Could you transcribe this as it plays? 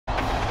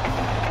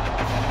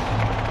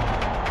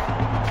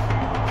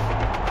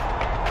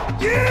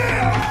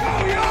Yeah! Let's go,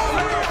 yo!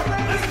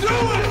 Let's do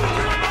it!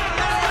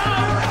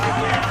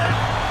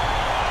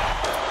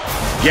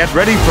 Get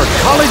ready for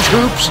College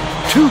Hoops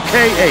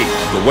 2K8.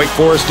 The Wake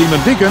Forest Demon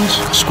Deacons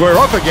square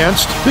up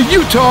against the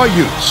Utah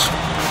Utes.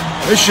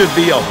 This should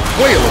be a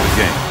whale of a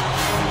game.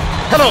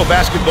 Hello,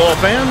 basketball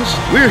fans.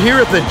 We're here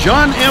at the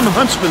John M.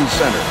 Huntsman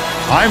Center.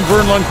 I'm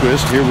Vern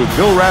Lundquist here with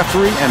Bill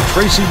Raftery and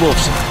Tracy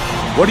Wolfson.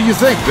 What do you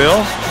think,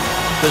 Bill?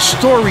 The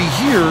story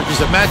here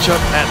is a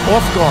matchup at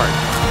off guard.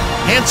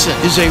 Hansen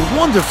is a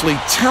wonderfully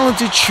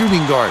talented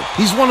shooting guard.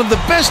 He's one of the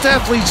best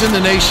athletes in the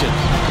nation.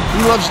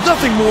 He loves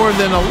nothing more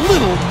than a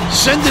little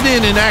send it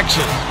in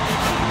action.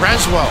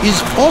 Braswell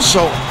is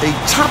also a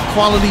top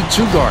quality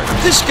two guard.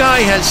 This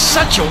guy has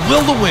such a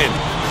will to win.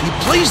 He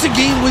plays the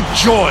game with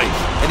joy,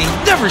 and he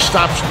never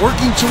stops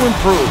working to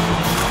improve.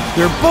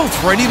 They're both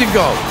ready to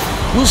go.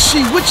 We'll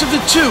see which of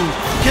the two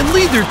can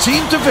lead their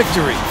team to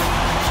victory.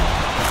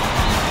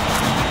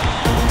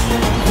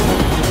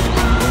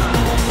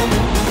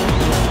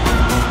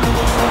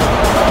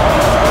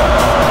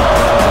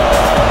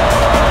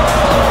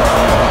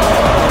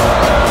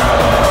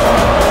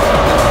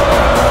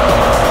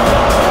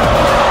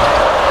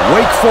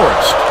 Wake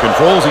Forest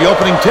controls the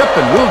opening tip,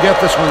 and we'll get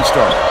this one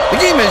started. The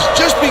game has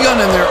just begun,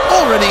 and they're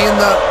already in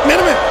the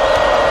minute.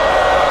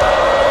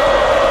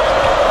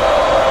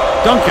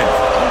 Duncan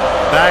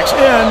backs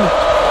in.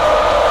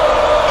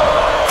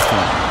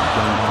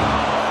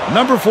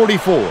 Number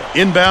 44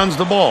 inbounds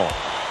the ball.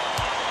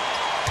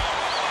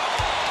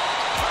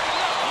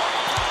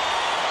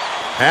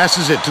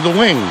 Passes it to the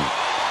wing.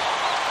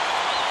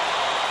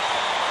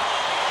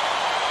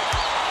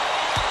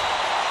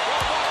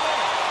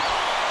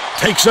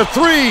 Takes a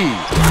three.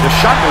 The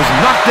shot was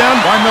knocked down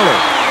by Miller.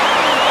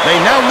 They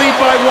now lead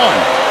by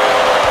one.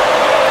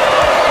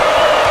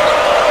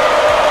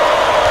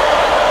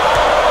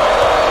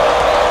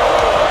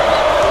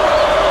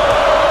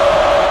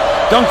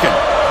 Duncan.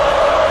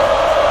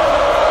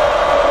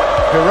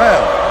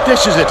 Pirel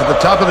dishes it to the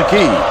top of the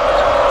key.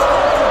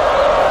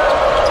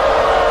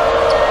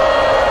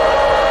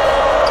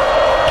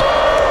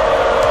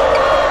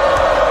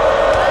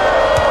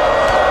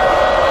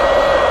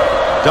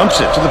 Dumps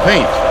it to the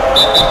paint.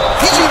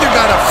 He's either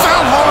got to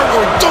foul hard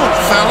or don't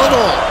foul at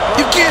all.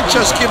 You can't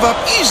just give up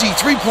easy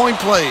three-point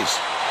plays.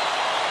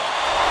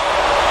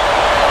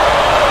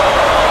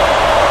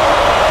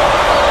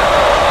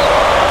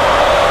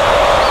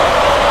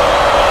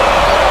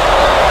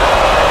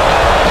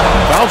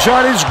 Foul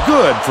shot is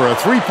good for a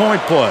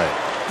three-point play.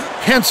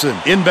 Henson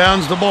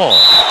inbounds the ball.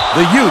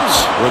 The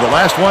Utes were the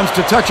last ones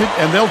to touch it,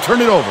 and they'll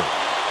turn it over.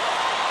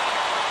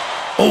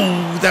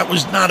 Oh, that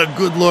was not a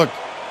good look.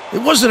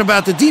 It wasn't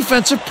about the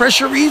defensive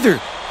pressure either.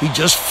 He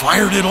just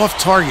fired it off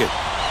target.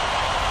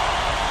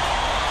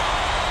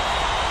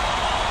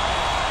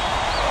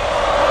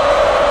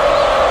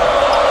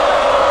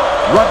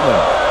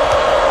 Rutland.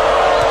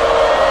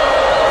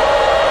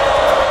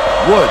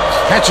 Woods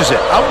catches it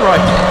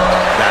outright.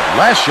 That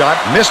last shot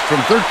missed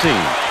from 13.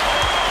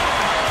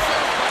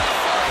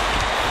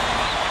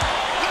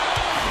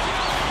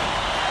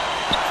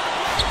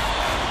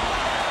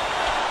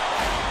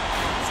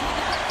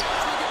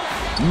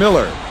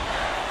 Miller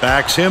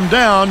backs him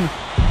down.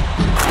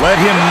 Led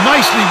him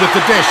nicely with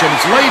the dish, and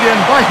it's laid in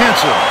by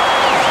Hansen.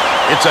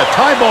 It's a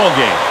tie ball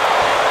game.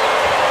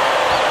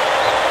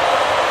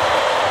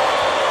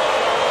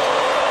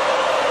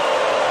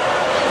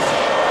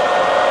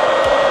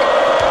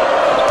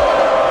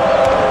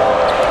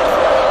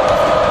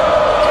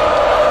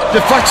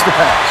 Deflects the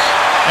pass,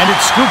 and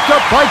it's scooped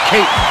up by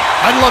Caton.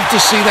 I'd love to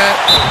see that.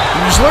 He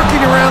was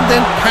lurking around,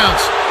 then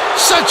pounced.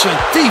 Such a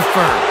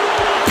deeper.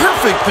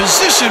 Perfect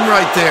position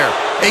right there.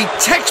 A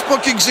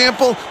textbook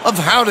example of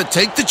how to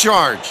take the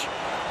charge.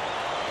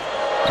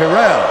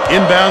 Pirel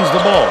inbounds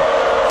the ball.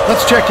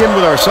 Let's check in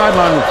with our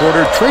sideline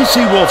reporter,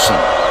 Tracy Wolfson,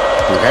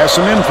 who has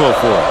some info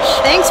for us.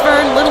 Thanks,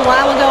 Vern. A little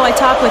while ago, I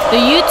talked with the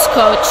Utes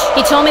coach.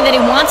 He told me that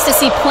he wants to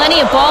see plenty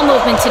of ball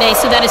movement today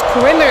so that his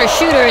perimeter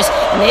shooters,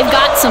 and they've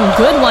got some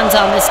good ones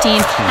on this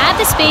team,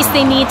 have the space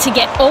they need to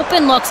get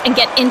open looks and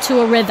get into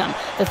a rhythm.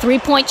 The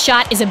three-point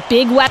shot is a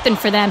big weapon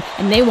for them,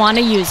 and they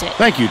want to use it.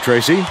 Thank you,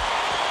 Tracy.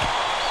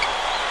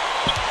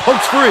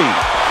 Pokes free,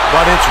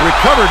 but it's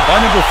recovered by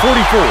number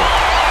 44.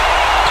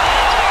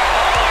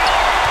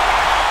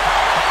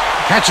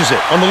 Catches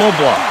it on the low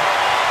block.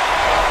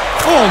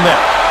 Full net.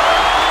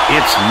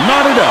 It's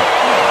knotted up.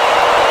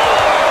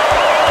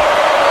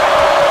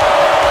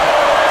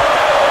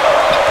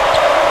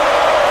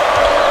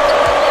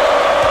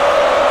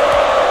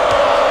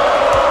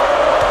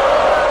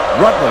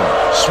 Rutland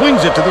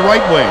swings it to the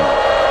right wing.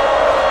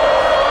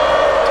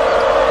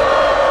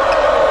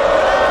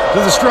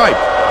 To the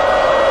stripe.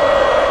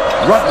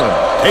 Rutland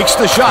takes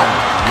the shot.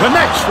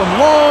 Connects from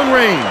long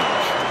range.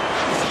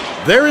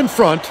 They're in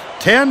front,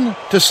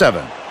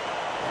 10-7.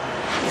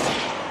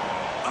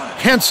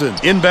 Hansen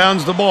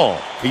inbounds the ball.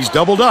 He's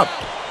doubled up.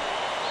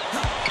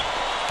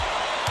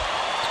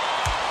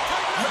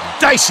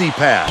 Dicey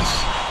pass.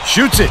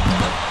 Shoots it.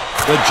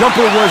 The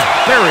jumper was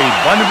buried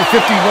by number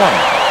 51.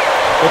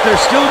 But they're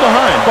still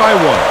behind by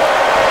one.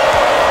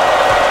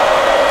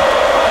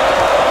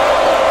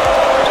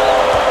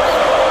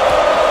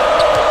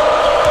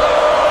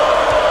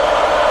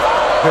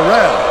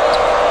 Perez.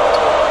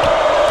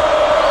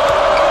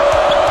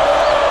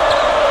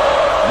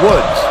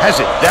 Woods has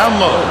it down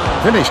low.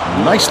 Finished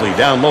nicely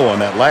down low on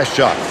that last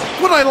shot.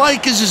 What I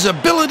like is his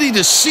ability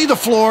to see the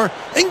floor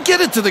and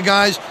get it to the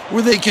guys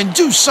where they can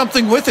do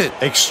something with it.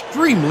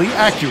 Extremely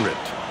accurate.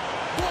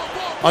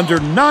 Under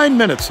 9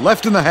 minutes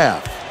left in the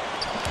half.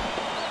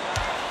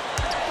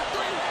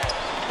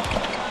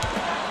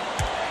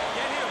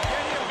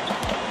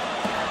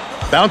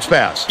 Bounce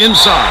pass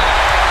inside.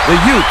 The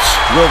Utes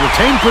will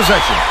retain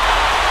possession.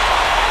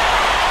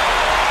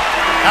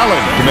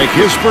 Allen to make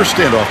his first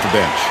stand off the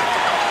bench.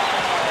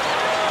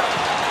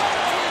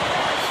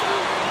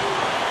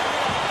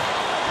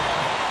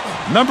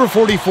 Number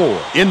 44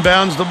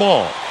 inbounds the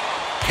ball.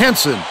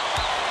 Hansen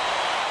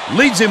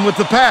leads him with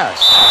the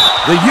pass.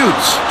 The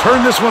Utes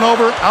turn this one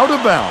over out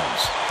of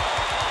bounds.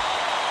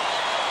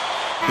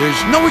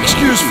 There's no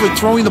excuse for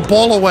throwing the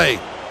ball away.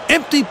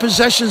 Empty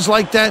possessions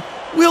like that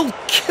will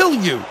kill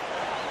you.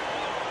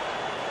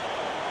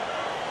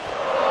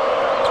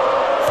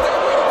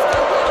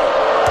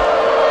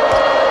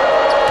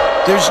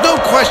 There's no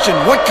question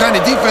what kind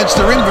of defense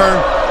they're in,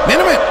 Vern.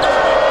 Minimum.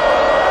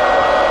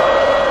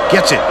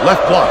 Gets it,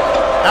 left block.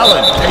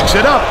 Allen takes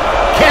it up.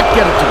 Can't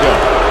get it to go.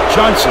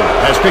 Johnson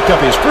has picked up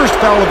his first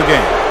foul of the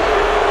game.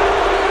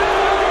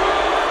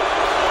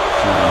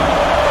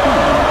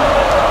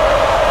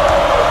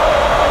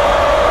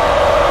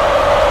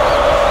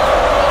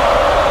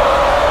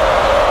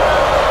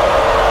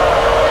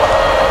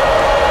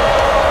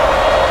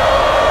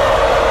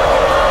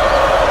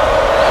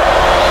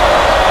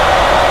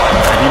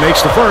 And he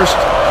makes the first.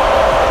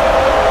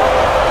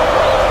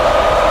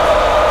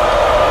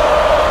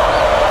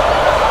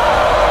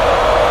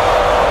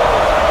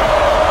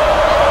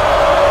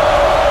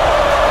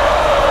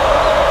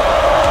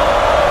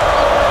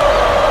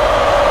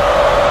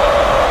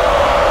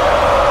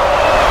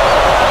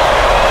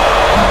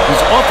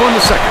 On the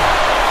second.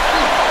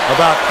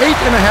 About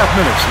 8.5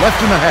 minutes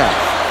left in the half.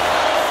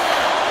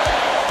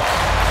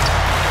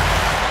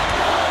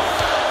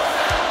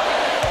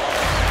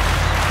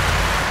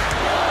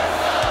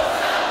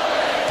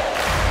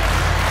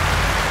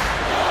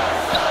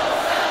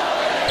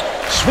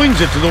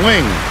 Swings it to the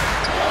wing.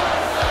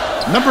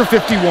 Number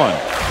 51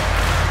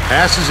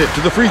 passes it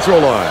to the free throw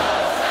line.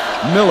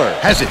 Miller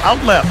has it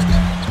out left.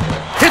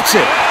 Hits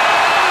it.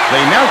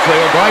 They now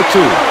trail by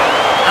 2.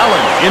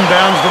 Allen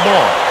inbounds the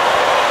ball.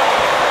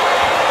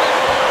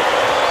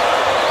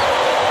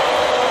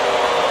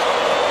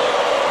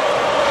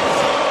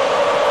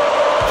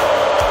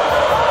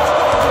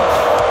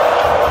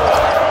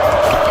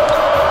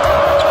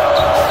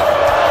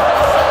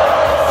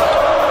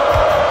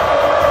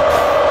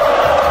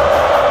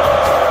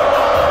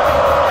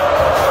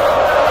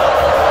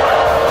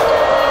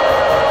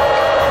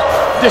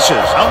 Dishes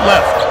out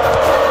left.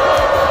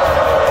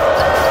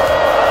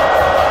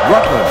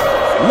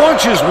 Rutland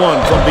launches one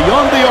from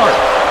beyond the arc.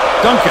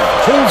 Duncan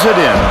pulls it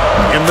in.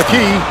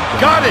 McKee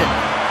got it.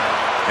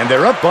 And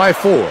they're up by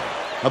 4.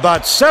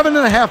 About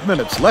 7.5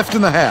 minutes left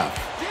in the half.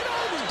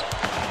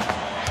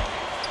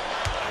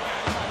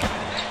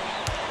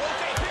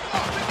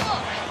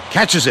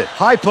 Catches it,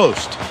 high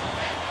post.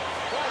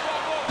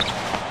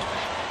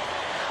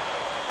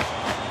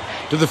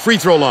 To the free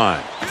throw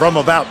line from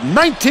about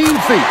 19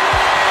 feet.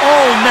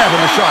 Oh, net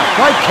on the shot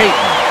by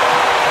Caton.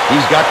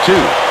 He's got 2.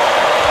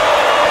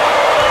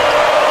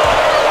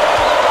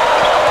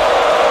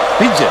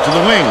 Feeds it to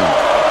the wing.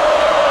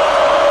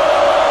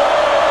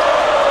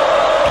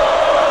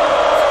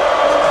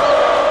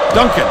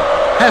 Duncan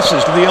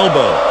passes to the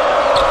elbow.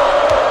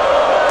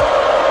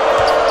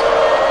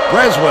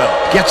 Braswell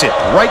gets it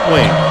right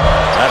wing.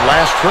 That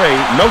last tray,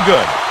 no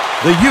good.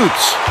 The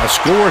Utes, a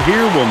score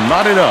here will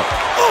knot it up.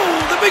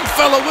 Oh, the big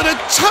fella with a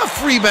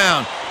tough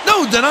rebound.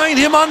 No denying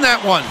him on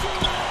that one.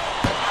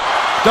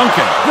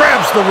 Duncan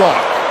grabs the rock.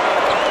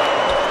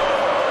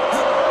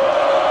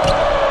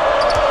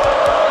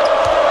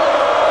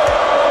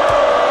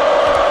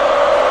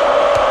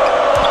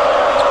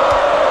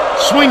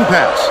 Swing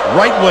pass,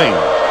 right wing.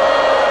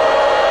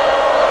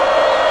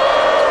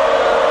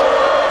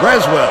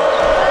 Braswell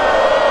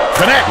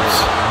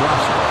connects.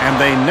 And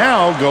they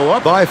now go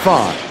up by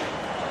 5.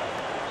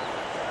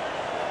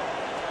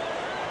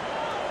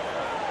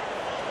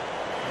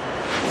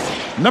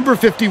 Number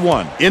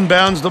 51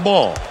 inbounds the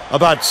ball.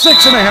 About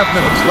 6.5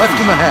 minutes left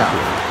in the half.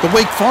 The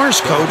Wake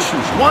Forest coach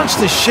wants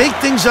to shake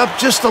things up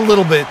just a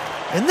little bit,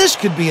 and this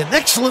could be an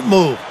excellent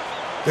move.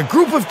 The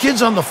group of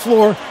kids on the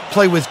floor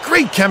play with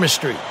great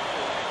chemistry.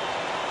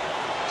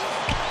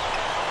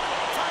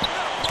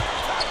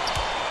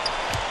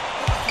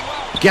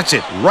 Gets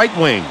it right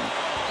wing.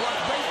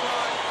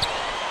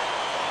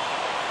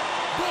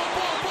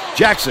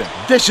 Jackson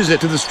dishes it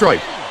to the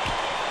stripe.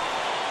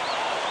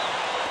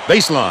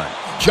 Baseline.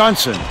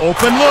 Johnson,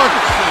 open look,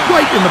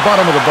 right in the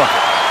bottom of the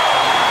bucket.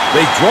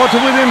 They draw to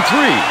within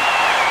 3.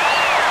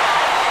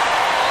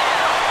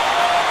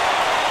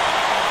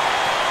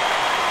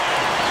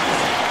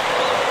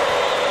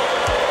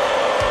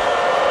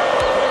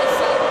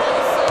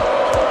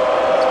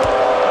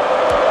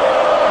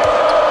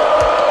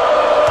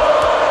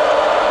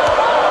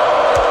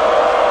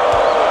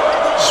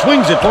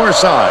 swings it far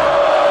side.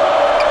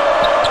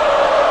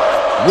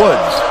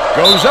 Woods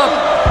goes up.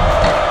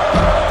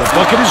 The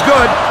bucket is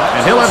good,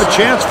 and he'll have a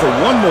chance for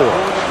one more.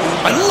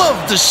 I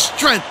love the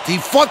strength. He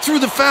fought through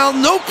the foul,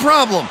 no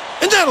problem.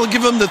 And that'll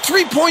give him the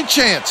three-point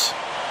chance.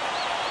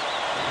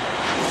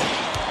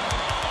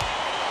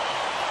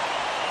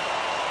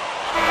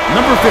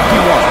 Number 51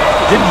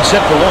 didn't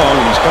set for long,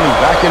 and he's coming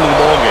back into the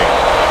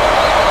ballgame.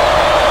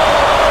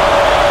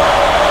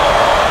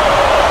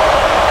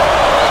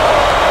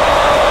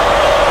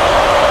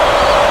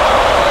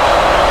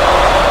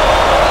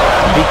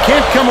 He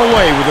can't come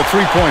away with a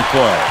three-point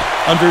play.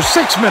 Under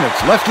 6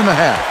 minutes left in the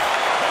half.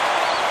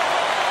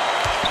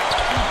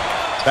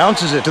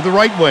 Bounces it to the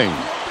right wing.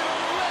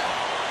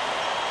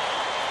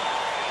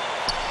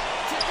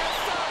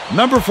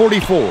 Number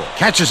 44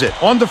 catches it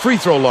on the free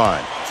throw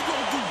line.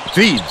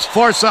 Feeds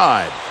far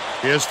side.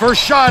 His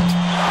first shot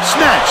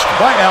snatched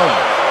by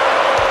Allen.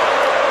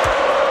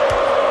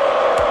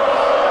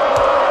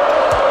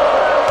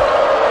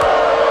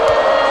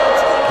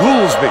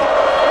 Goolsby.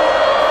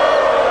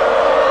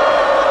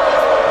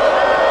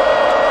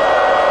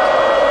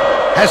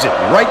 Has it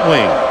right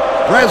wing.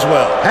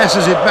 Braswell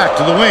passes it back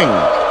to the wing.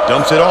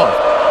 Dumps it off.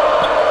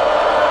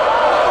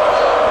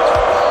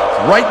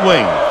 Right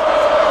wing.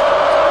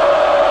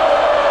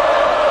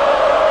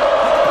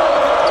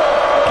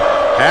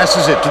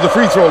 Passes it to the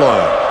free throw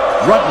line.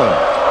 Rutland.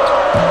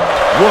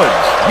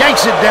 Woods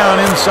yanks it down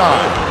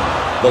inside.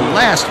 The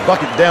last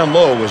bucket down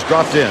low was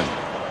dropped in.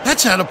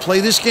 That's how to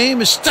play this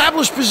game.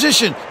 Establish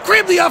position,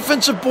 grab the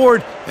offensive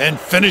board, and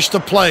finish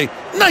the play.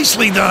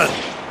 Nicely done.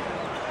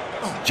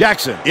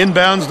 Jackson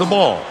inbounds the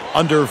ball.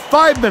 Under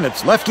 5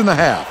 minutes left in the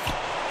half.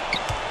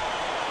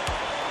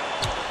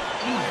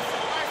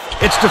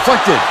 It's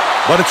deflected,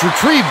 but it's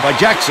retrieved by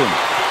Jackson.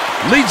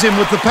 Leads him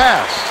with the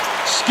pass.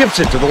 Skips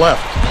it to the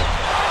left.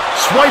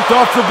 Swiped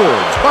off the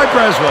boards by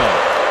Braswell.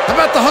 How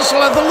about the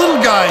hustle of the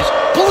little guys,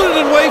 pulling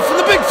it away from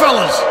the big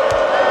fellas?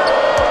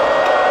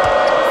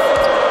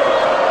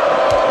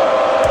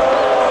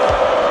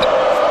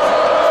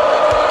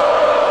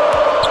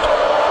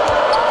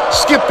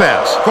 Skip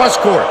pass, cross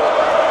court.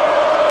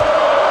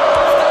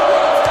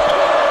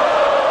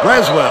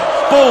 Braswell,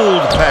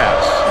 bold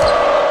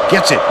pass.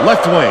 Gets it,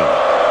 left wing.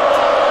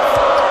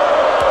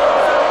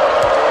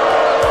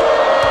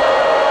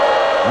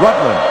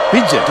 Rutland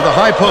feeds it to the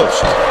high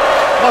post.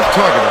 Off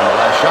target on the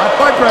last shot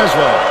by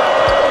Braswell.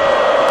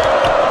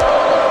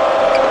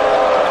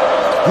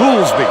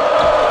 Goolsby.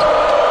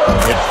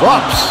 It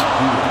drops.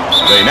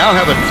 They now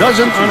have a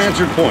dozen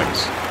unanswered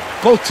points.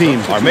 Both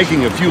teams are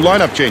making a few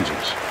lineup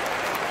changes.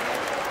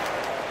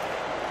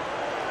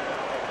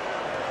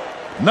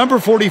 Number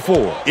 44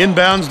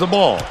 inbounds the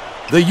ball.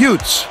 The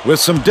Utes with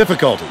some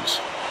difficulties.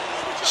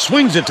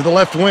 Swings it to the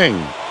left wing.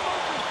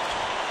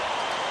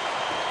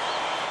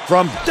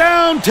 From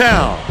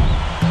downtown.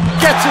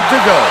 Gets it to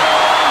go.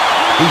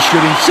 He's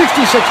shooting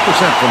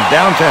 66% from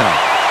downtown.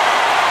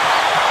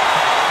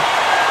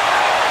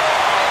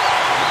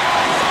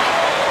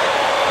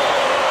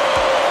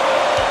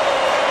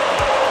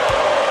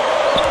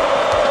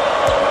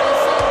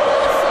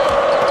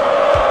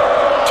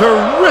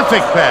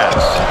 Terrific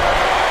pass.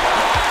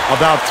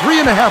 About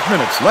 3.5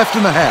 minutes left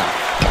in the half.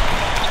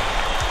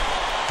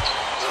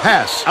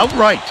 Pass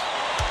outright.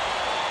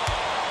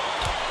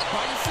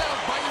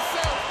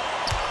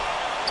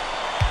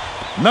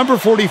 Number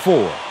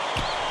 44.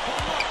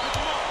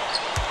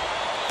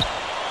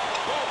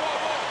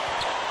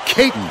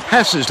 Caton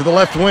passes to the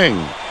left wing.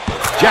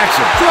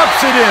 Jackson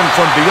drops it in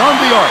from beyond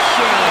the arc.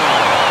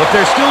 But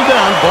they're still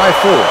down by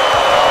 4.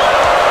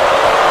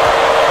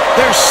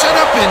 They're set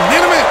up in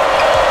minute.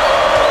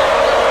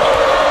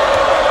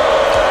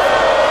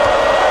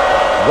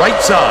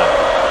 Right side.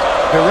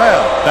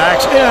 Pirel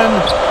backs in.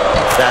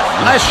 That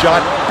last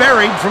shot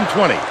buried from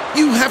 20.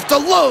 You have to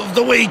love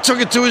the way he took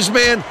it to his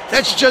man.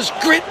 That's just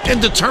grit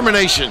and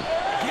determination.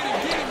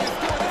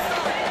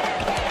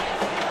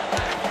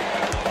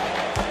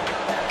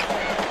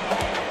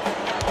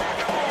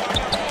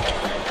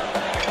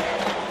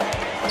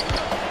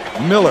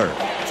 Miller.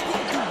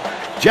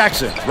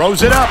 Jackson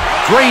throws it up.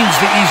 Drains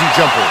the easy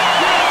jumper.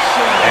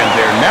 And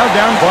they're now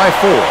down by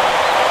 4.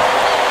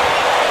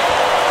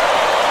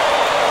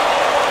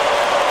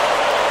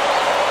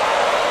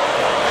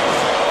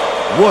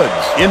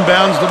 Woods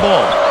inbounds the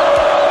ball.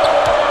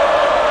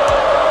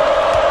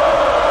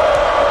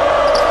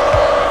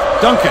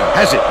 Duncan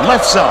has it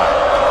left side.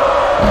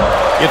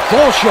 It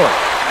falls short,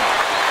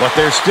 but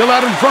they're still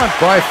out in front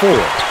by 4.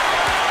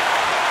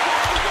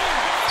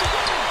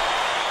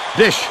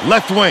 Dish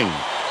left wing.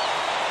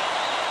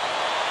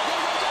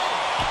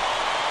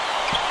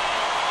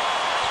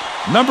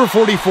 Number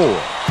 44.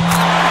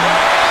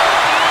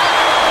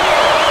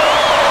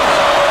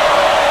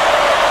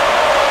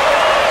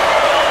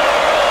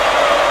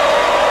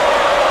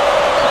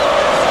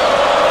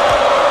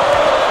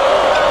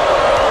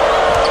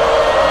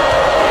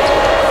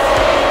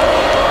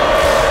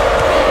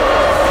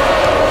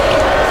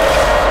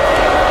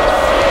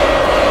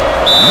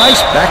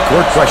 Nice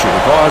backcourt pressure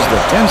to cause the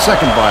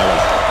 10-second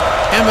violation.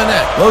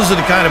 imminent. Those are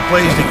the kind of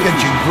plays that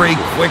get you great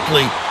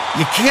quickly.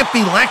 You can't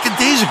be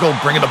lackadaisical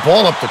bringing the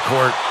ball up the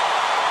court.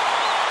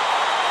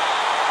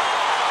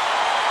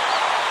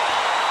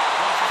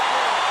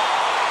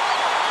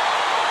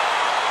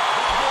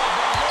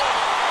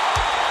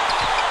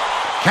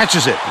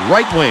 Catches it,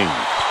 right wing.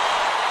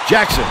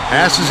 Jackson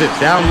passes it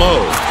down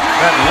low.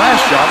 That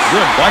last shot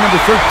good by number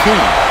 13.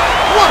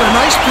 What a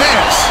nice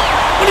pass.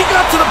 When he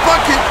got to the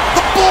bucket,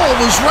 the ball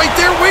was right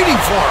there waiting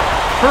for him.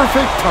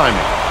 Perfect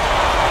timing.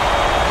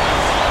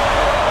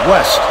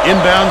 West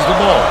inbounds the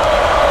ball.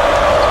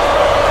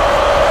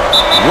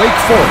 Wake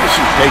Forest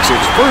takes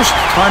its first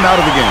timeout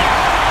of the game.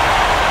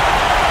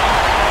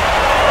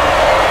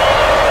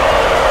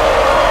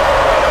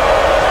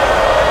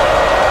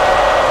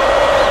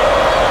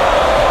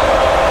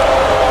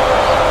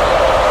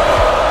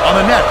 On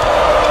the net.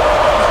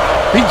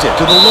 Beats it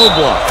to the low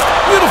block.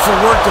 Beautiful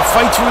work to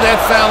fight through that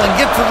foul and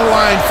get to the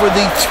line for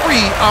the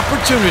 3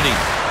 opportunity.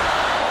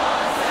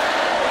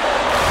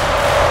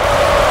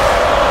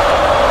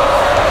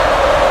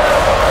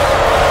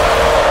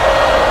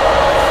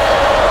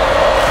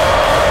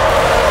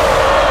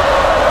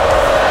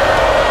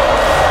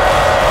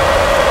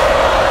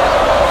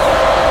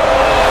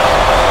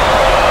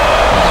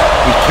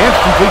 He can't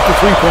complete the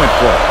three-point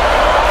play.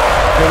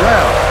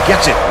 Corral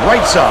gets it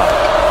right side.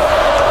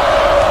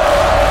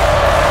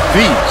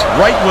 Feeds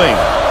right wing.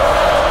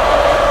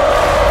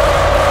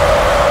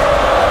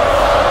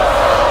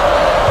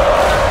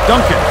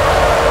 Duncan.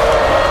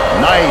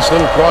 Nice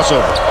little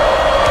crossover.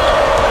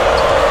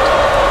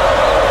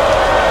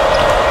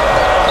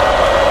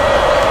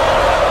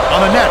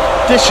 On the net.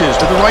 Dishes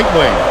to the right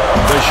wing.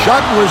 The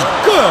shot was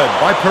good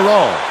by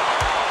Perrault.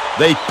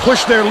 They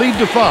push their lead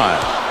to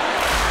 5.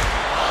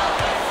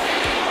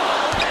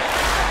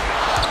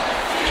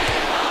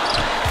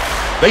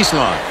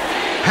 Baseline.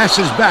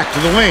 Passes back to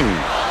the wing.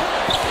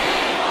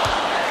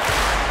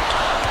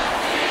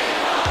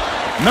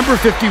 Number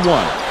 51.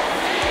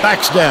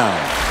 Backs down.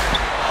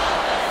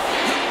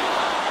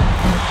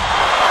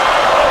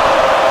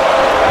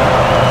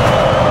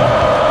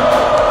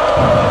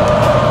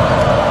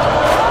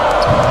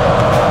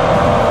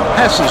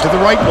 Passes to the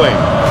right wing.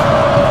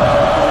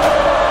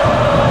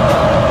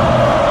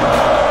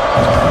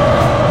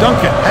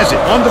 Duncan has it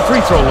on the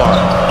free throw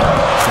line.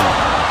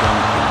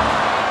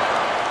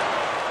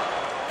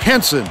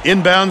 Henson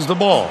inbounds the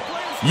ball.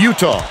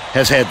 Utah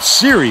has had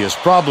serious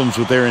problems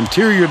with their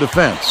interior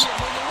defense.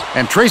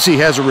 And Tracy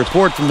has a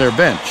report from their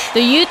bench. The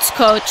Utes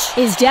coach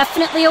is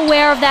definitely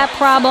aware of that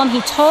problem.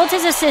 He told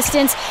his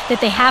assistants that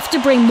they have to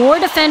bring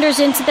more defenders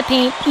into the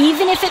paint,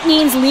 even if it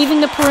means leaving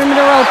the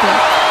perimeter open.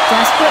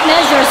 Desperate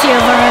measures here,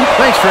 Vern.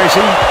 Thanks,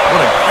 Tracy. What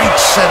a great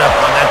setup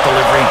on that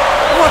delivery.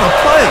 What a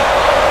play.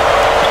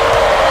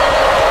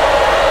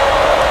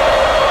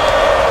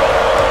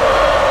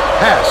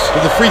 Pass to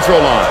the free throw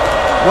line.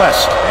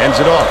 West hands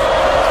it off.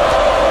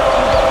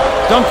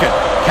 Duncan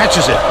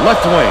catches it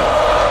left wing.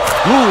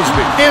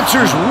 Goolsby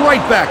answers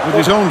right back with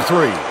his own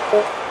 3.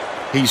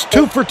 He's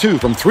 2 for 2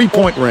 from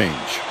three-point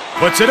range.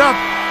 Puts it up.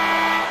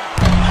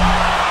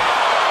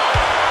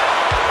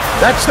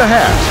 That's the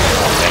half.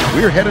 And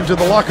we're headed to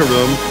the locker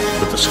room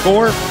with the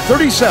score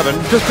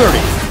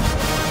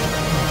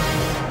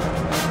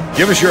 37-30.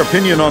 Give us your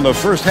opinion on the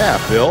first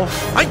half, Bill.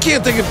 I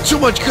can't think of too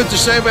much good to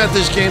say about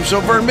this game, so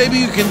Vern, maybe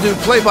you can do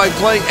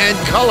play-by-play and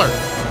color.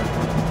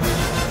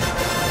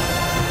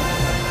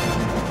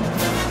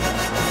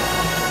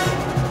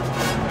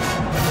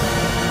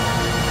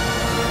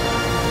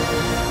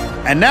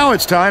 And now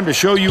it's time to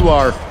show you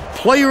our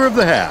player of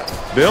the half.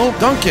 Bill?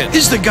 Duncan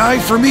is the guy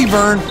for me,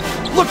 Vern.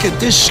 Look at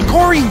this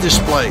scoring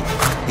display.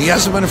 He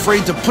hasn't been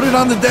afraid to put it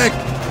on the deck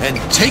and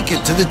take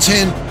it to the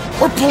tin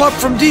or pull up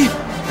from deep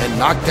and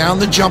knock down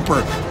the jumper.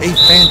 A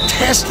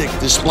fantastic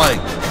display.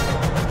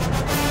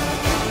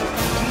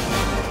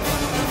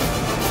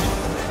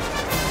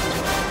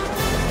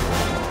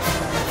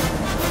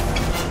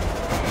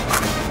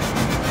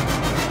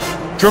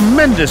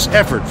 Tremendous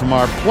effort from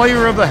our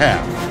player of the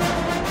half.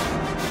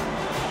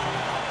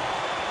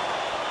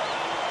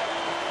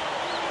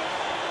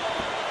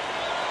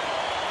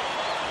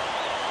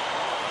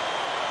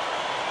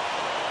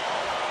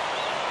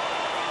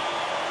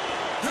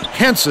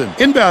 Henson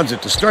inbounds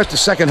it to start the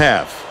second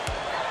half.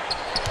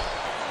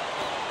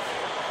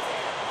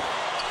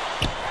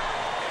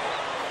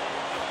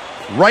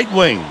 Right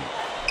wing.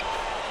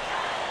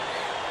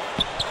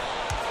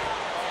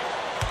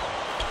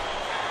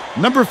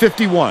 Number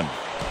 51.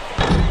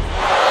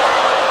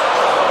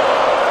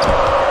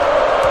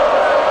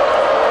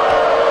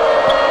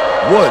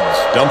 Woods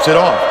dumps it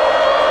off.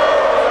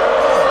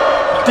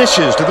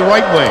 Dishes to the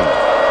right wing.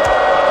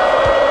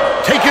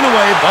 Taken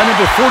away by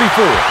number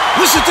 44.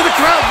 Listen to the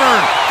crowd,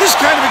 Vern. This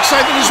kind of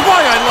excitement is why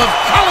I love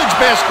college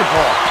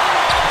basketball.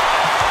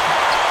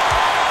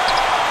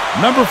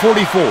 Number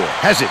 44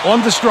 has it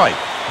on the stripe.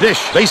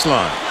 Dish,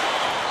 baseline.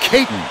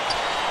 Caton.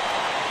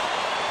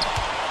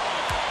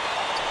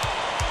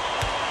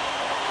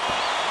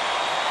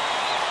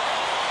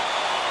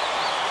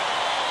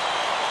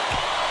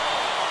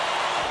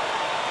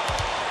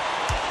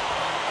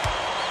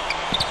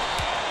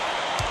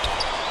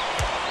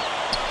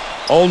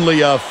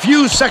 Only a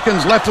few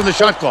seconds left in the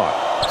shot clock.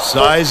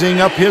 Sizing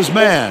up his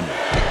man.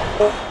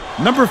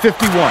 Number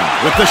 51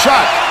 with the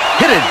shot.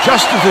 Hit it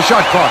just as the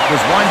shot clock was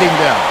winding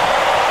down.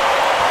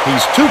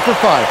 He's 2 for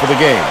 5 for the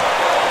game.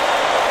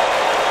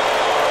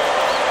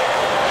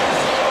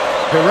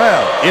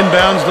 Perel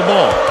inbounds the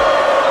ball.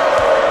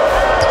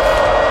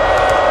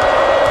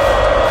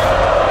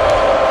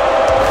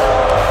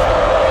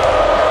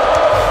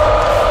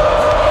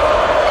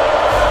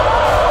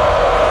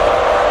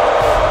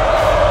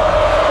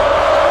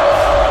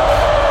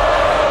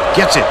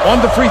 Gets it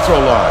on the free throw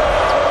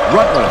line.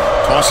 Rutland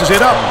tosses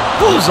it up.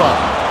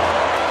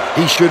 Bullseye.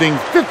 He's shooting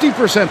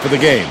 50% for the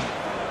game.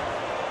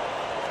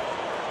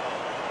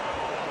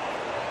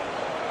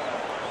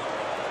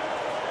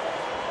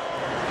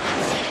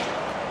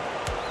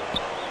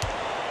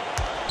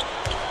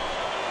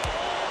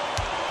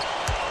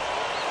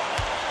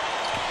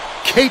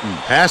 Caton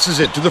passes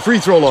it to the free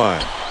throw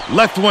line.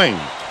 Left wing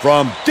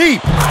from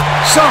deep.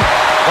 Sunk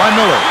by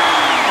Miller.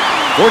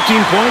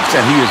 14 points,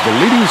 and he is the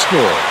leading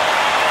scorer.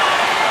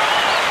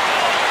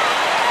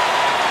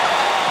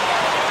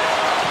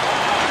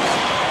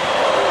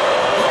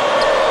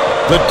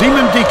 The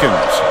Demon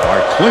Deacons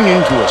are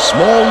clinging to a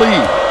small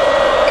lead.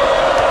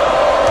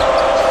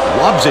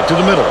 Lobs it to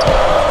the middle.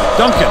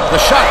 Duncan, the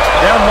shot,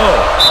 down low.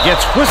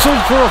 Gets whistled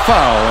for a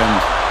foul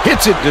and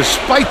hits it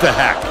despite the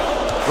hack.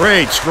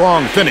 Great,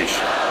 strong finish.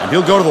 And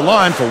he'll go to the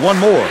line for one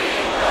more.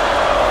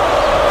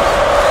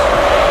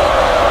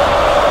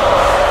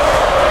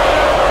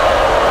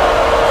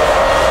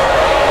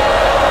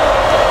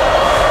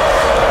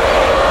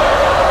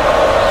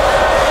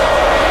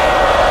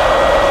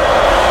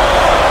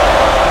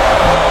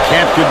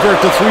 Can't convert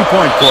the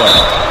three-point play.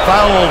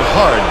 Fouled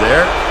hard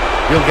there.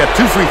 He'll get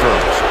 2 free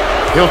throws.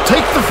 He'll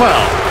take the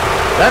foul.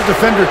 That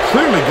defender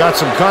clearly got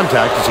some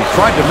contact as he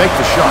tried to make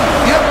the shot.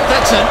 Yep,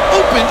 that's an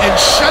open and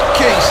shut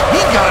case. He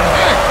got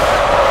hacked.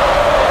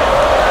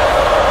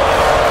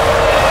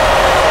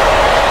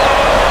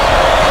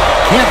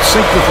 Can't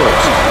sink the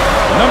first.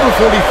 Number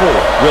 44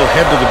 will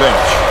head to the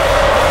bench.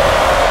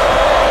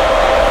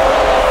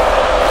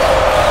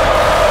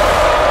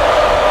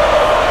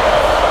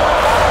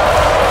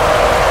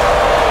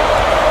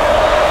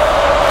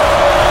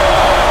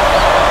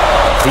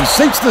 He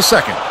sinks the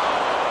second.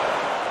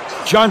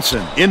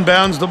 Johnson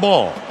inbounds the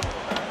ball.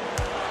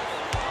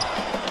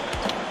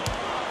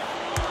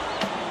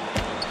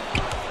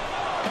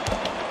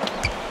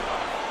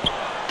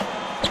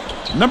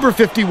 Number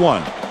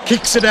 51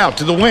 kicks it out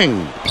to the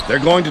wing. They're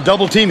going to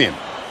double team him.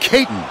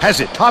 Caton has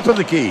it top of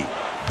the key.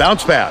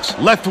 Bounce pass,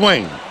 left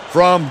wing.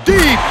 From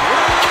deep.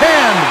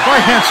 Canned by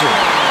Hansen.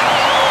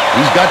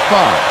 He's got 5.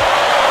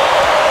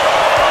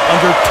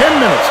 Under 10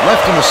 minutes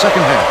left in the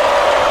second half.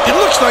 It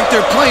looks like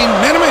they're playing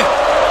man-to-man.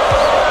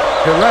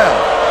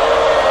 Perel.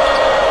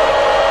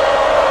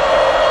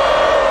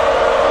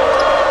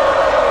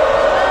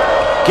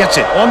 Gets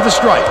it on the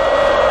stripe.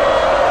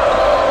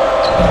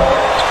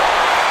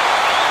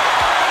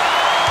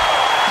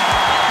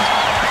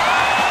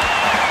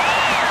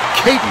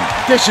 Caton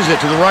dishes it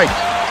to the right.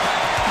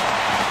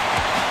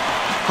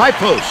 High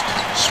post.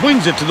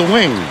 Swings it to the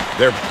wing.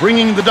 They're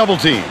bringing the double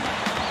team.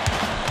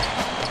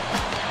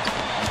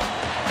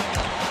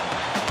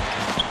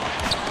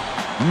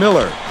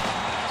 Miller.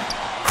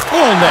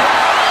 All net.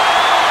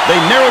 They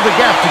narrow the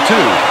gap to 2.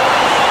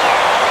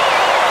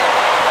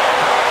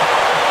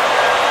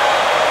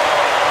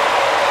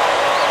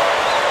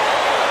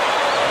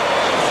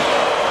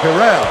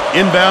 Perel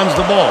inbounds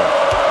the ball.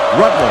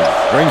 Rutland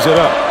brings it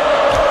up.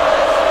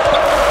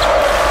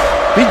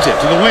 Beats it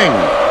to the wing.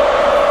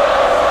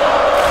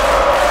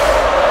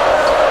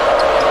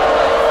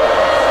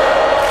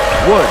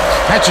 Woods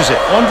catches it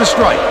on the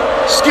stripe.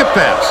 Skip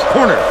pass.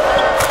 Corner.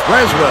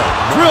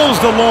 Braswell drills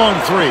the long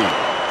 3.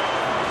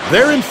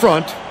 They're in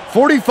front,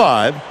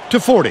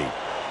 45-40.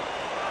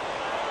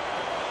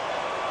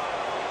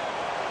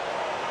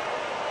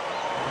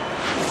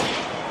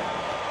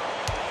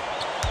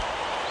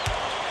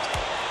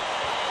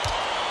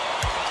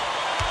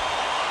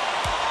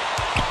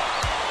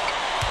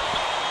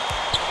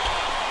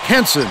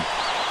 Hansen.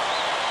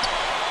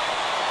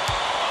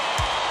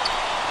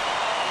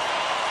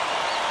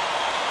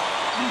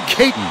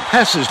 Caton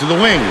passes to the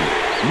wing.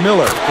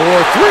 Miller for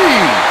 3.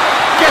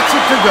 Gets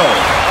it to go.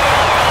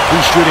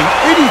 He's shooting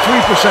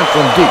 83%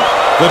 from deep.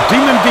 The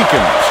Demon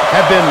Deacons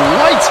have been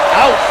lights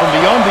out from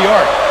beyond the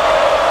arc.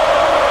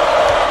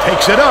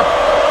 Takes it up.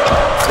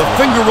 The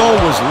finger roll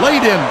was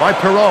laid in by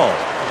Perel.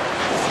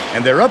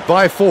 And they're up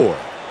by 4.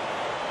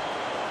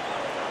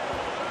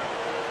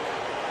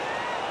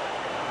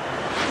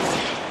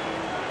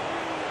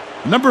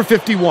 Number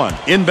 51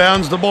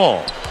 inbounds the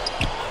ball.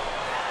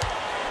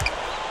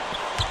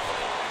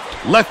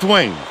 Left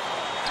wing.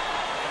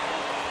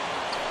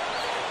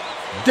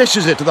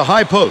 Dishes it to the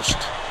high post.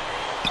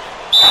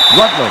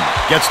 Rutland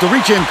gets the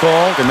reach-in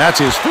call, and that's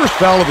his first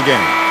foul of the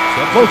game.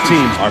 Both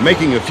teams are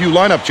making a few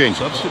lineup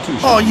changes.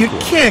 Oh, you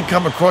can't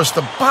come across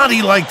the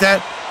body like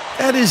that.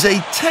 That is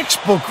a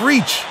textbook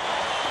reach.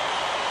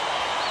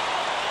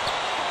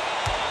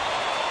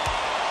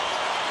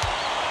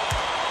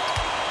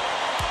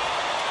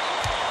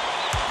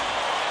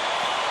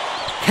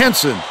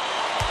 Hansen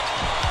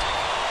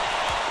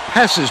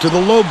passes to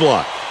the low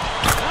block.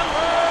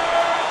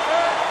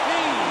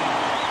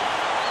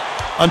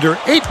 Under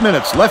 8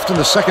 minutes left in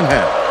the second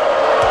half.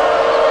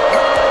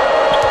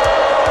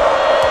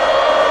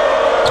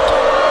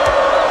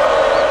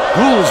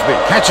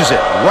 Goolsby catches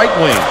it, right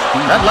wing.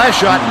 That last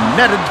shot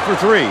netted for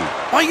 3.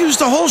 Why use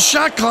the whole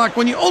shot clock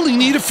when you only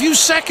need a few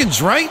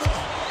seconds, right?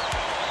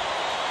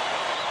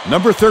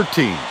 Number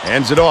 13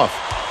 hands it off.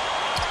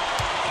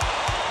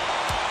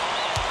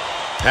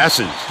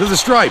 Passes to the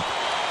stripe.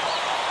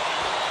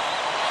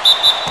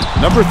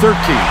 Number 13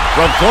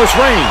 from close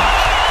range.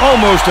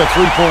 Almost a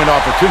three-point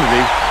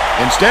opportunity.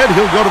 Instead,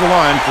 he'll go to the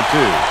line for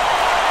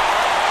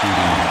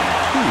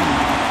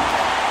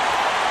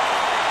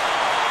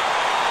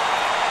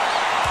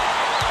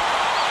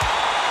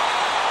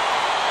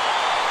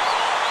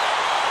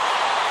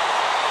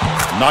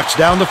 2. Knocks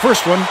down the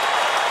first one.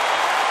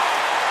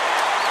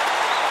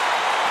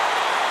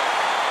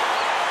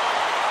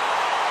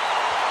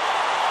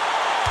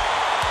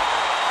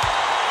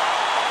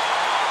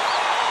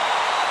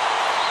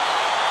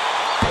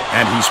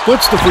 And he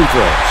splits the free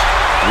throws.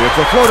 With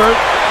the floater,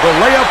 the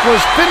layup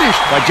was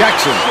finished by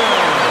Jackson.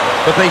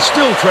 But they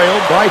still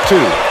trailed by 2.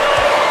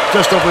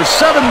 Just over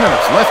 7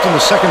 minutes left in the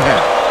second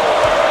half.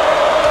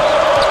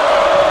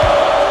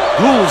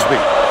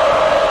 Goolsby.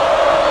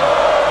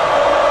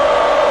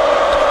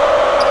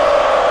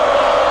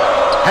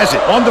 Has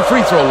it on the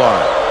free throw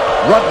line.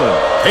 Rutland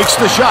takes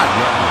the shot.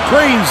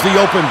 Drains the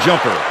open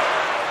jumper.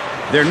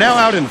 They're now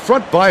out in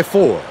front by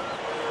 4.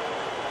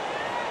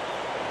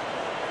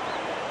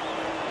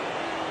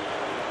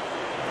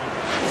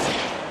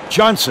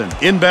 Johnson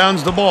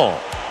inbounds the ball.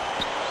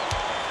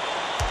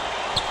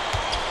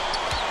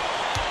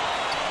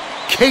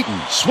 Caton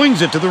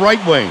swings it to the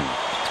right wing.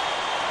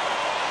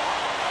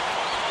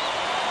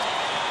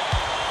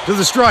 To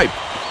the stripe.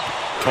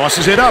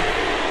 Tosses it up.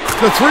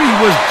 The 3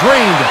 was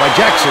drained by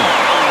Jackson.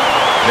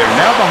 They're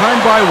now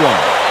behind by 1.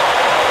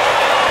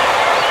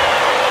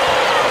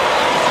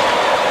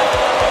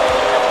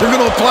 They're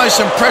going to apply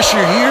some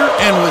pressure here,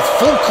 and with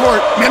full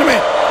court,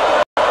 minute.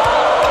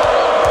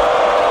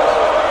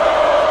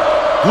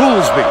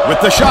 Goolsby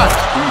with the shot.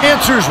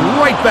 Answers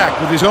right back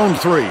with his own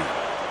 3.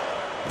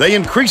 They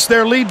increase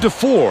their lead to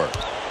 4.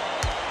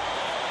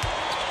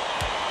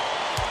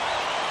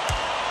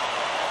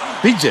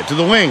 Beats it to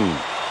the wing.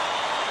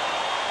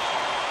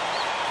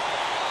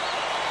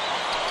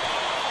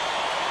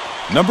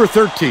 Number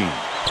 13.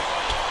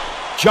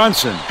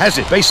 Johnson has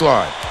it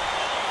baseline.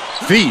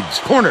 Feeds,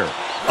 corner,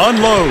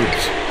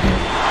 unloads.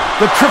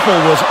 The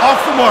triple was off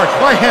the mark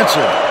by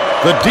Hansen.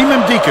 The Demon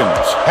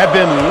Deacons have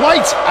been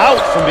lights out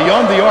from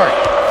beyond the arc.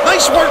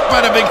 Nice work by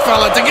the big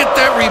fella to get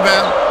that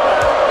rebound.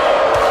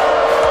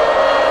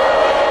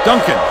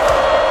 Duncan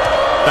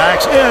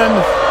backs in,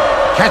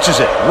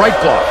 catches it, right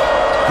block.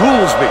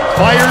 Goolsby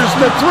fires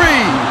the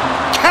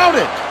 3. Count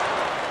it!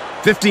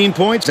 15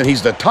 points, and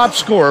he's the top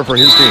scorer for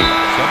his team.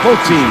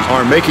 Both teams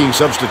are making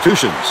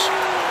substitutions.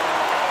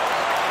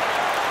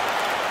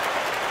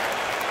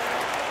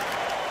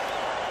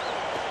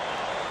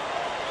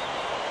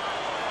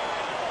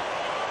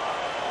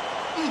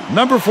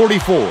 Number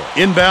 44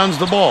 inbounds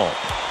the ball.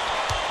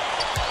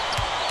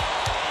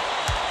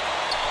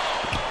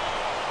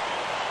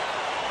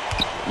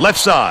 Left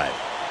side.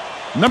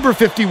 Number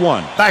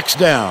 51 backs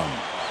down.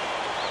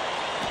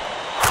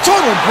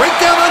 Total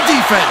breakdown on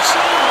defense.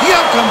 The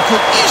outcome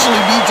could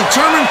easily be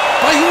determined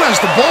by who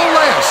has the ball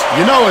last.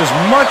 You know, as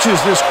much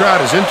as this crowd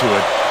is into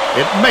it,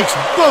 it makes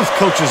both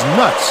coaches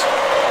nuts.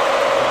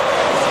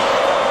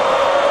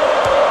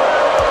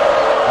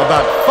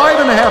 About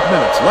 5.5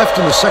 minutes left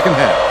in the second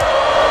half.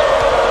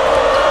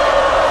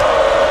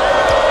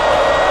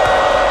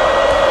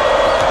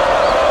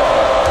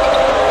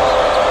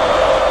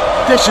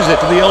 Dishes it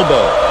to the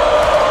elbow.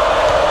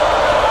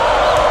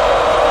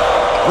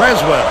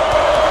 Braswell.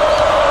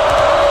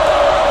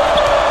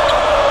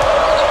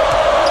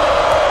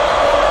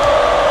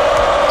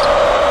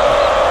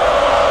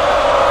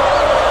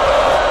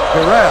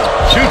 Corral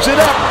shoots it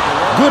up.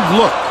 Good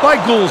look by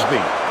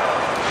Goolsby.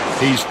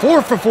 He's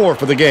 4 for 4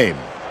 for the game.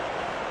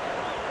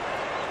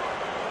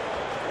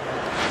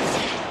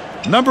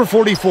 Number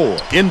 44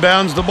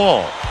 inbounds the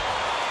ball.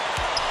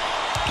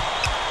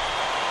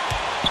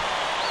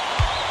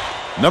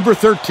 Number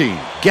 13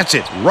 gets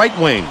it right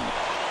wing.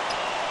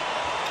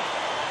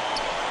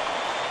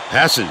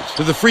 Passes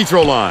to the free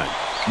throw line.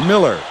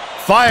 Miller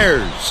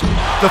fires.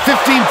 The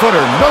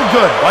 15-footer, no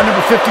good by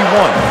number 51.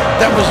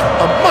 That was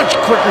a much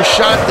quicker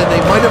shot than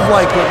they might have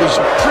liked. It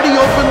was a pretty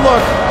open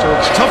look, so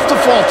it's tough to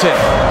fault him.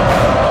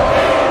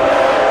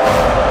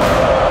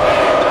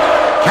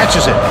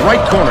 Catches it,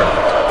 right corner.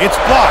 It's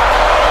blocked.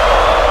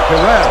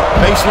 Corral,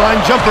 baseline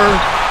jumper.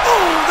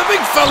 Oh, the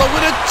big fella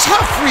with a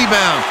tough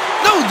rebound.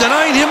 No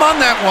denying him on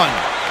that one.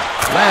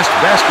 Last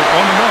basket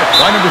on the mark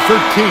by number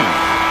 13.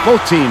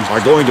 Both teams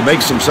are going to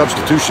make some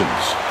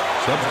substitutions.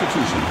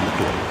 Substitution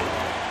reported.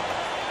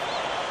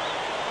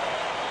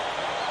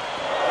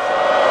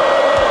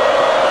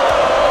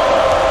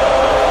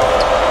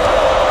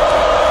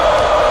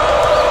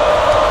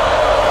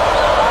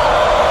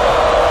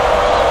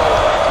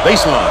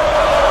 Baseline.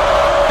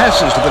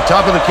 Passes to the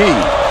top of the key.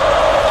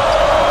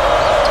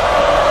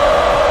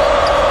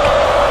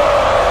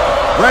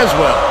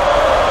 Braswell.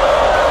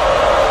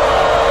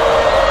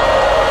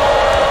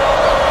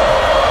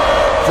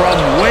 From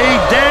way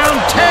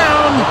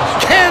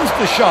downtown, cans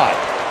the shot.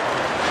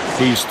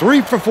 He's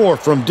 3 for 4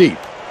 from deep.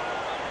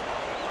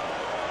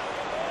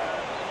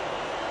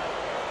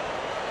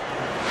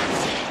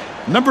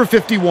 Number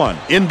 51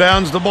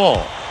 inbounds the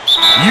ball.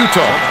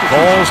 Utah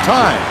calls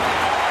time.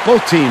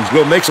 Both teams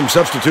will make some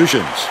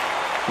substitutions.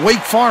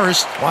 Wake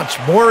Forest wants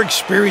more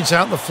experience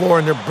out on the floor,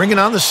 and they're bringing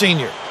on the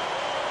senior.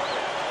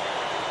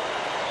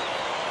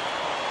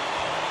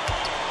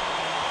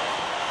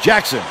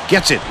 Jackson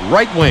gets it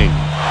right wing.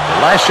 The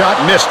last shot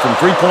missed from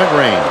three-point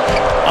range.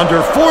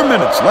 Under 4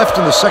 minutes left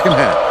in the second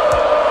half.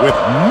 With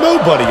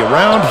nobody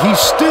around, he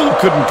still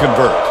couldn't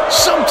convert.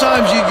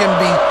 Sometimes you can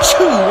be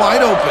too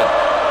wide open.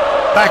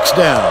 Backs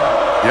down.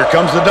 Here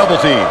comes the double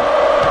team.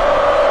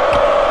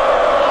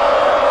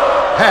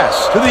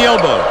 Pass to the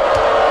elbow.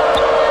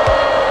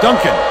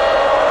 Duncan.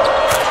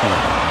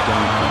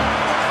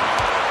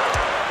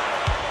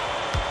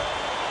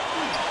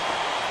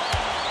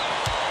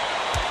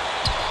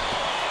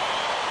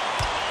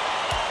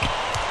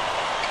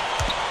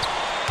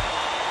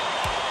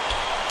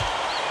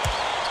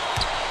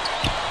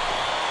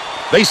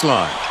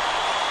 Baseline.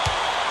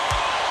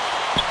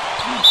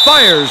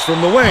 Fires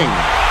from the wing.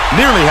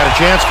 Nearly had a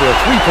chance for a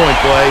three-point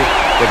play,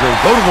 but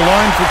he'll go to the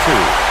line for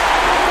two.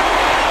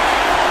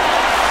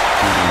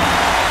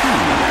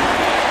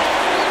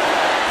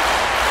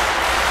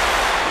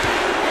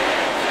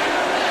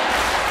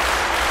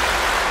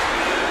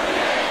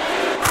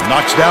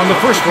 Knocks down the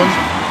first one.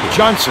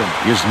 Johnson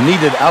is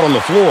needed out on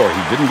the floor.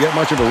 He didn't get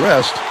much of a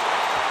rest.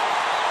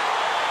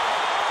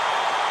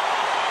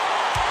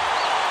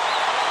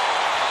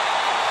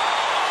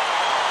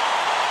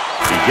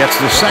 Gets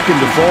the second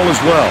to fall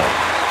as well.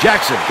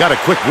 Jackson got a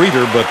quick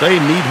breather, but they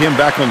need him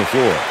back on the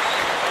floor.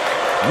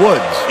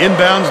 Woods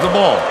inbounds the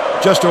ball.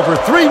 Just over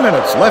 3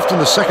 minutes left in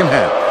the second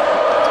half.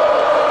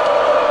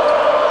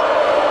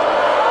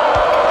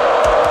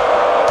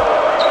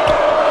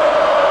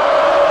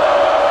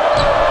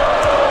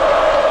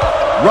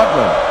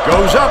 Rutland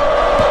goes up.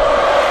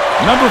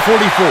 Number 44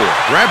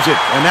 grabs it,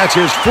 and that's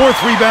his 4th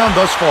rebound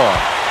thus far.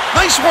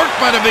 Nice work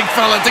by the big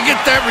fella to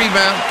get that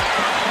rebound.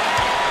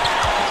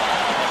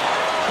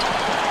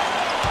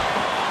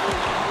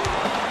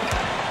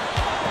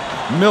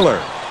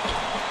 Miller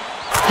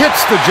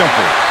hits the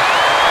jumper.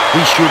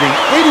 He's shooting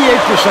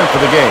 88% for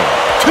the game.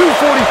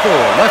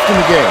 2:44 left in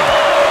the game.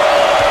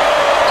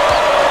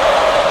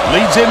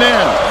 Leads him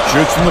in.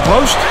 Shoots from the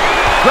post.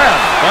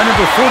 Grabbed by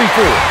number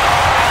 44.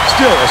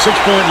 Still a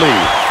 6-point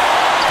lead.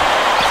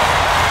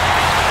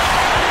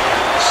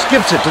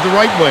 Skips it to the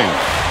right wing.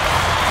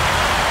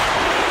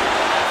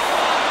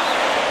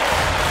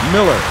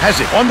 Miller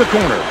has it on the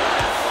corner.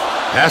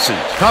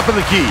 Passes top of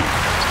the key.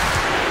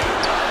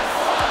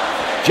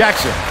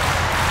 Jackson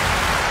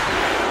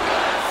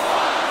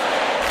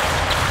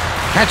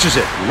catches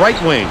it right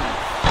wing.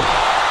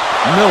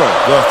 Miller,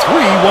 the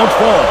three won't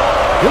fall.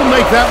 He'll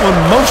make that one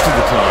most of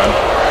the time.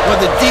 But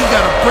the D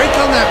got a break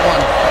on that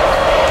one.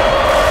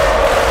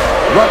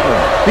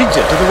 Rutland feeds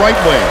it to the right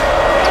wing.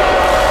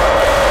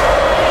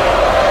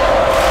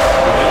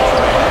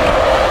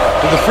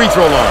 To the free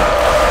throw line.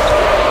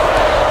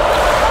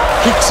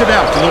 Kicks it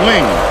out to the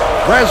wing.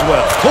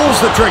 Braswell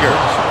pulls the trigger.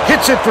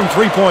 Hits it from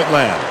three-point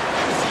land.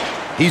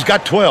 He's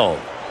got 12.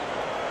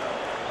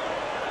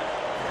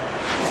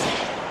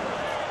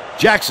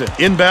 Jackson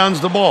inbounds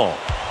the ball.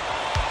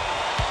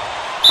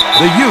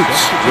 The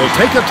Utes will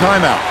take a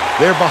timeout.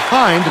 They're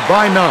behind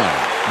by 9.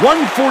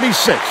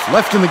 1:46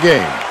 left in the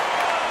game.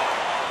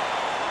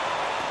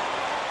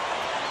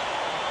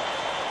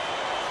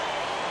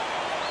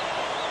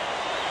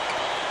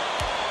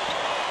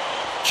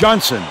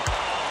 Johnson.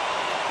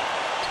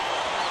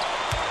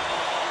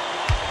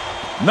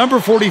 Number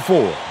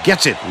 44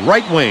 gets it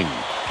right wing.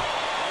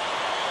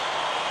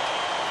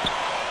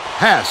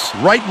 Pass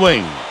right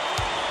wing.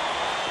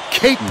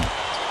 Caton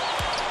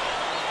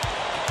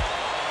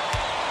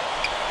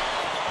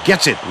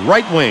gets it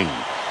right wing.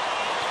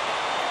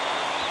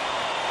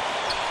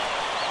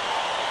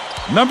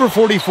 Number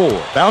 44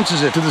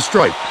 bounces it to the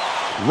stripe.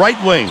 Right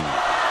wing.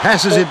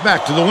 Passes it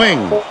back to the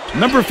wing.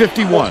 Number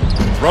 51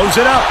 throws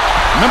it out.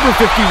 Number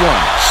 51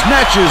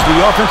 snatches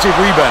the offensive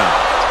rebound.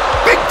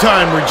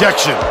 Big-time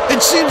rejection.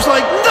 It seems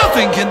like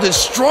nothing can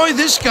destroy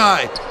this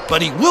guy,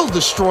 but he will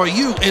destroy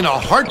you in a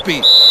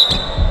heartbeat.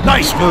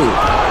 Nice move.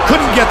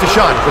 Couldn't get the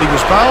shot, but he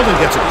was fouled and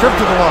gets a trip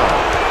to the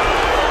line.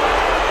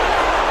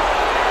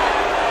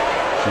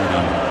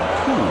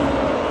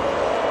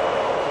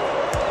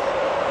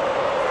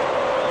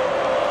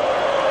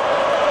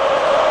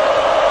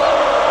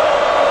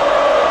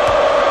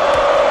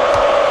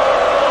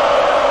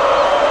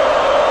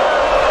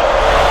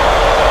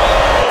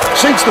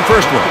 Sinks the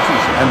first one,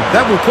 and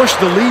that will push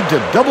the lead to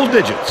double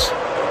digits.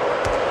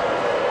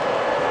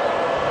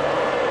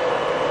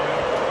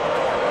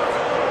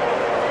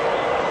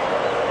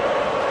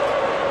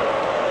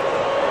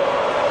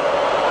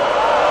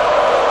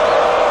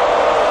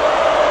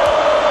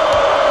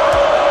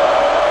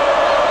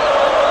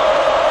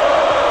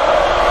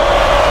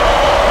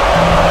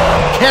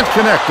 can't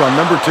connect on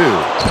number 2.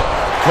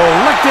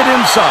 Collected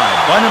inside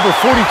by number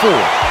 44.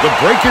 The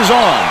break is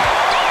on.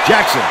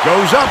 Jackson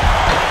goes up.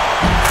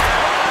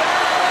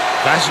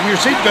 Fasten your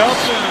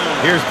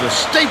seatbelts. Here's the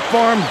State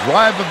Farm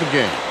drive of the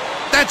game.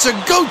 That's a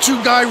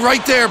go-to guy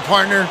right there,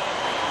 partner.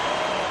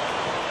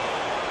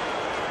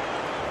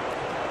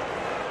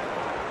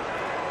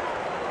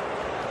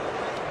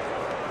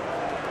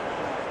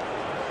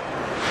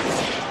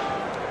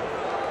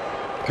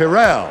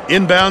 Corral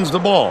inbounds the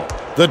ball.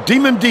 The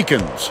Demon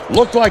Deacons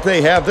look like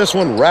they have this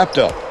one wrapped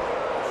up.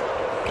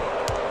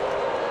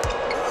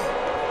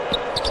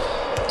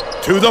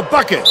 To the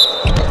bucket.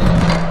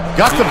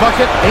 Got the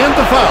bucket and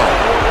the foul.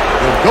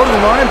 They'll go to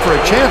the line for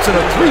a chance at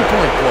a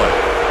three-point play.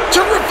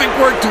 Terrific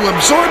work to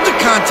absorb the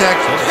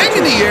contact, hang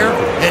in the air,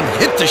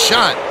 and hit the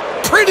shot.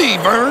 Pretty,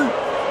 Vern.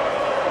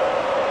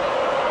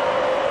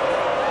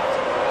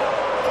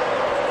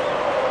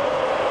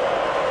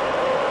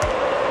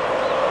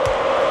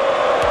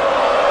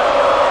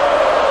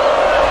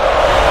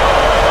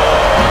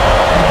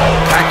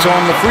 Tacks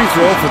on the free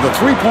throw for the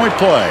three-point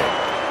play.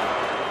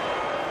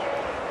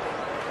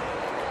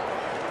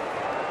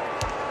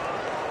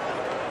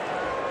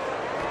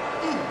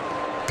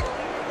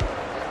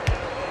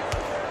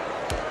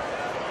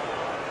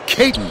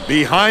 Caton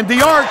behind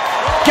the arc,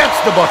 gets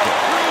the bucket.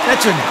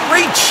 That's a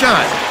great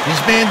shot. His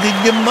man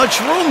didn't give him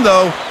much room,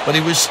 though, but he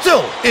was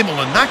still able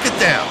to knock it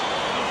down.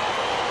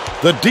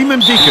 The Demon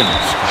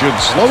Deacons should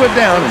slow it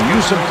down and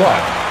use some clock.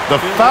 The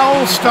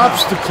foul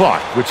stops the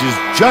clock, which is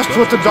just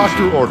what the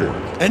doctor ordered.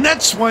 And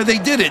that's why they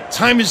did it.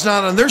 Time is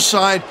not on their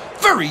side.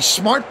 Very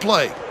smart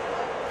play.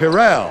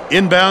 Corral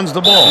inbounds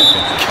the ball.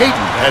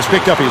 Caton has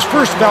picked up his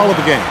first foul of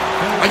the game.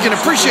 I can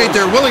appreciate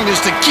their willingness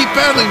to keep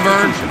battling,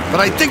 Vern,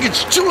 but I think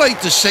it's too late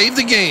to save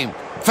the game.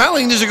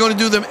 Fouling isn't going to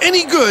do them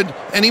any good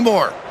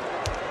anymore.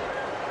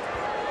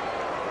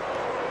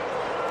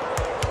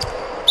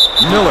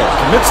 Miller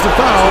commits the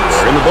foul.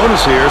 They're in the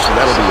bonus here, so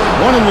that'll be a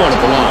 1-and-1 at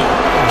the line.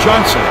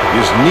 Johnson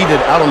is needed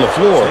out on the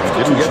floor.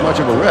 He didn't get much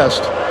of a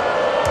rest.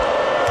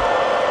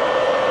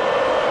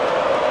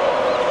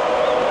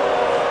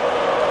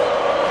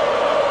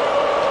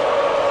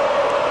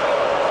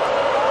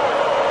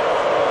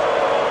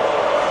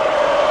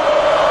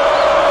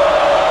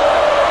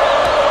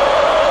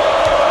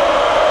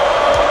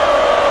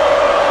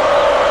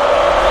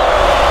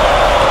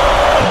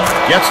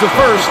 Gets the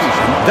first.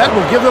 That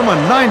will give them a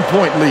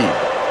 9-point lead.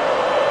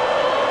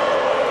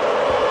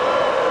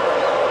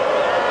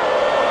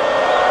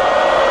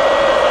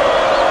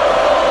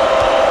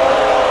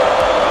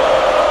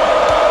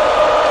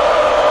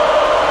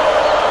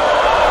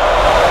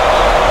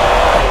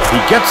 He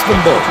gets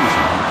them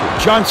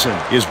both. Johnson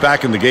is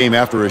back in the game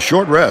after a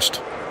short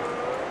rest.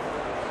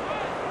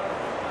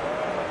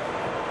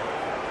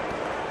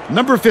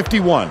 Number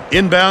 51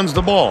 inbounds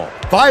the ball.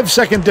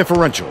 5-second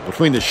differential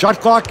between the shot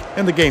clock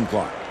and the game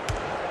clock.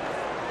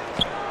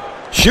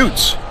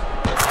 Shoots.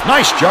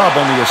 Nice job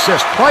on the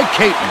assist by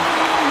Caton.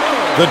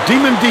 The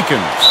Demon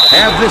Deacons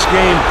have this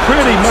game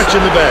pretty much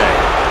in the bag.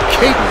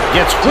 Caton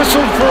gets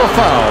whistled for a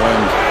foul,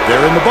 and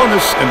they're in the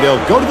bonus, and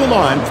they'll go to the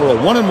line for a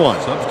 1-and-1.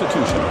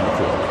 Substitution on the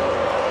court.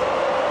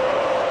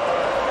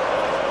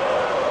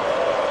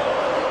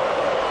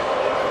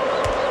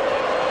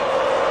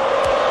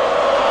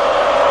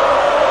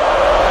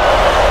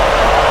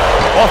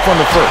 Off on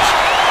the first.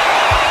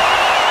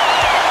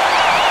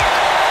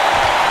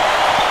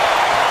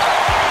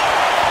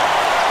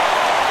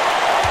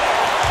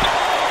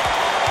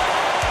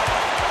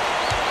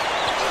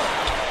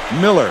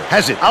 Miller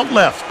has it out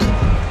left.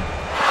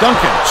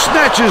 Duncan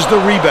snatches the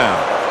rebound.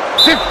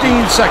 15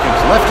 seconds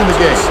left in the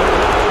game.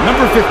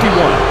 Number 51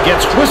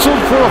 gets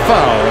whistled for a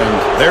foul, and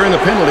they're in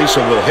the penalty,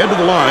 so we'll head to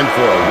the line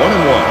for a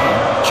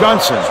 1-and-1.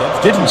 Johnson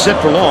didn't sit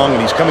for long,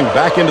 and he's coming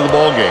back into the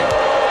ball game.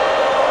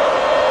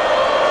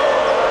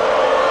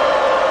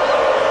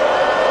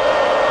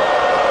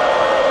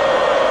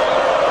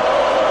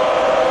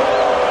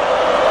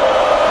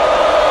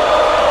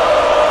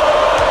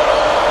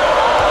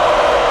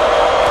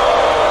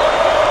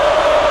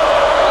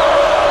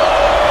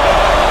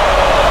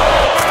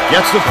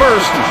 Gets the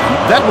first.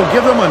 That will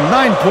give them a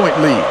 9-point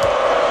lead.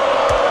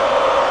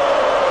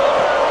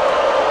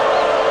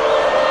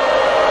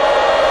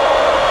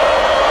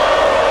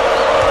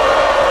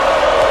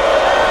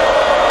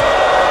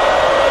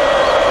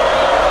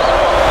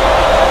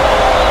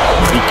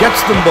 He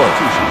gets them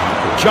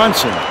both.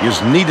 Johnson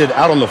is needed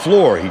out on the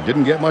floor. He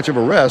didn't get much of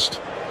a rest.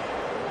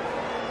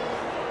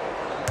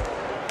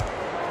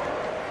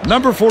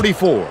 Number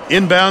 44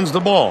 inbounds the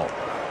ball.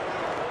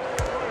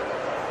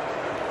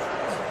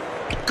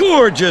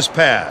 Gorgeous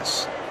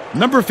pass.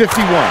 Number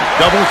 51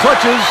 double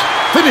clutches,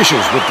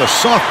 finishes with the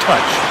soft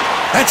touch.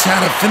 That's how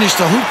to finish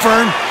the hoop,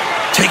 Vern.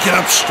 Take it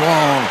up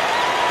strong.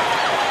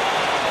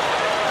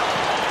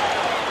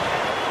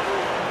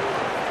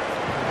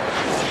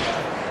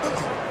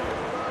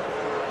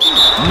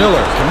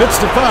 Miller commits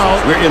the foul.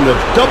 We're in the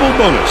double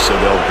bonus, so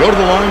they'll go to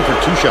the line for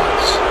 2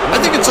 shots. I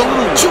think it's a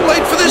little too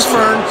late for this,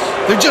 Vern.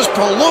 They're just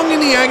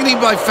prolonging the agony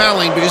by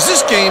fouling because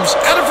this game's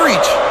out of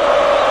reach.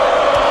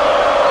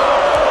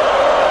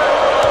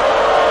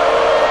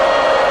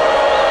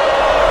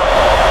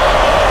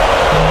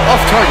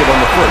 target on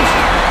the first.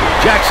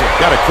 Jackson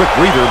got a quick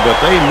breather, but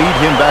they need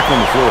him back on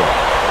the floor.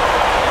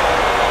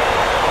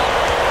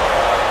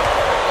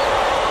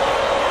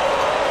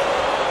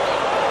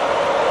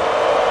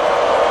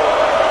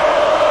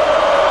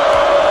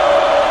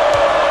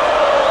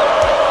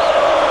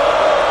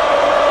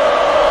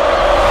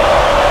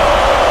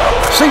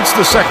 Sinks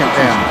the second,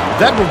 and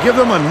that will give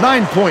them a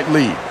 9-point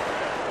lead.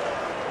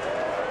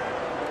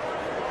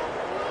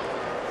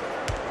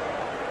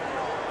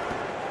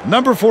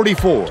 Number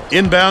 44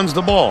 inbounds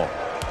the ball.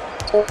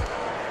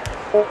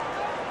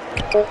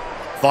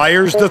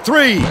 Fires the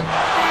three.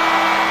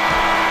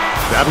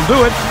 That'll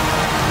do it.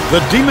 The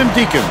Demon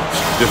Deacons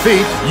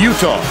defeat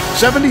Utah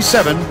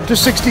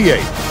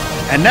 77-68.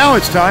 And now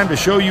it's time to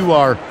show you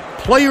our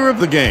player of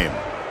the game.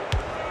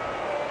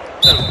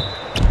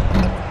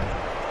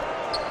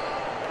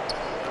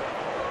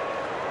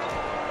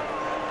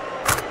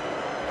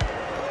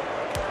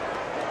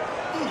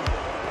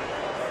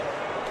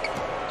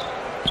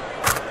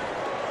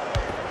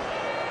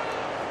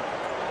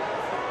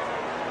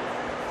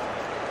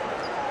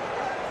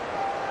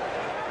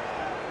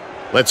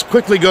 Let's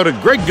quickly go to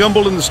Greg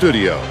Gumbel in the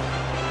studio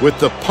with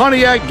the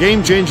Pontiac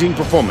game-changing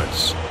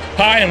performance.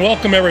 Hi, and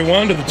welcome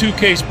everyone to the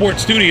 2K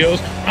Sports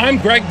Studios. I'm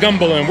Greg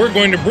Gumbel, and we're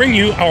going to bring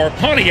you our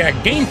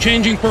Pontiac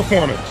game-changing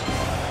performance.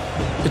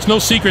 It's no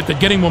secret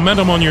that getting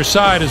momentum on your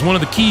side is one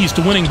of the keys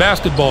to winning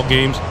basketball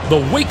games.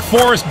 The Wake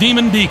Forest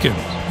Demon Deacons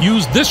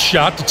used this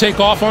shot to take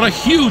off on a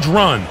huge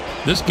run.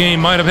 This game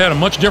might have had a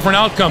much different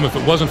outcome if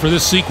it wasn't for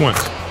this sequence.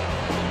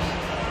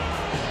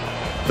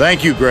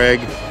 Thank you,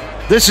 Greg.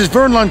 This is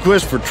Vern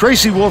Lundquist for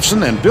Tracy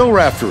Wolfson and Bill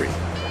Raftery.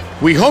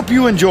 We hope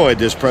you enjoyed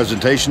this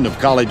presentation of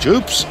college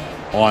hoops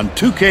on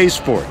 2K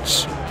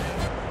Sports.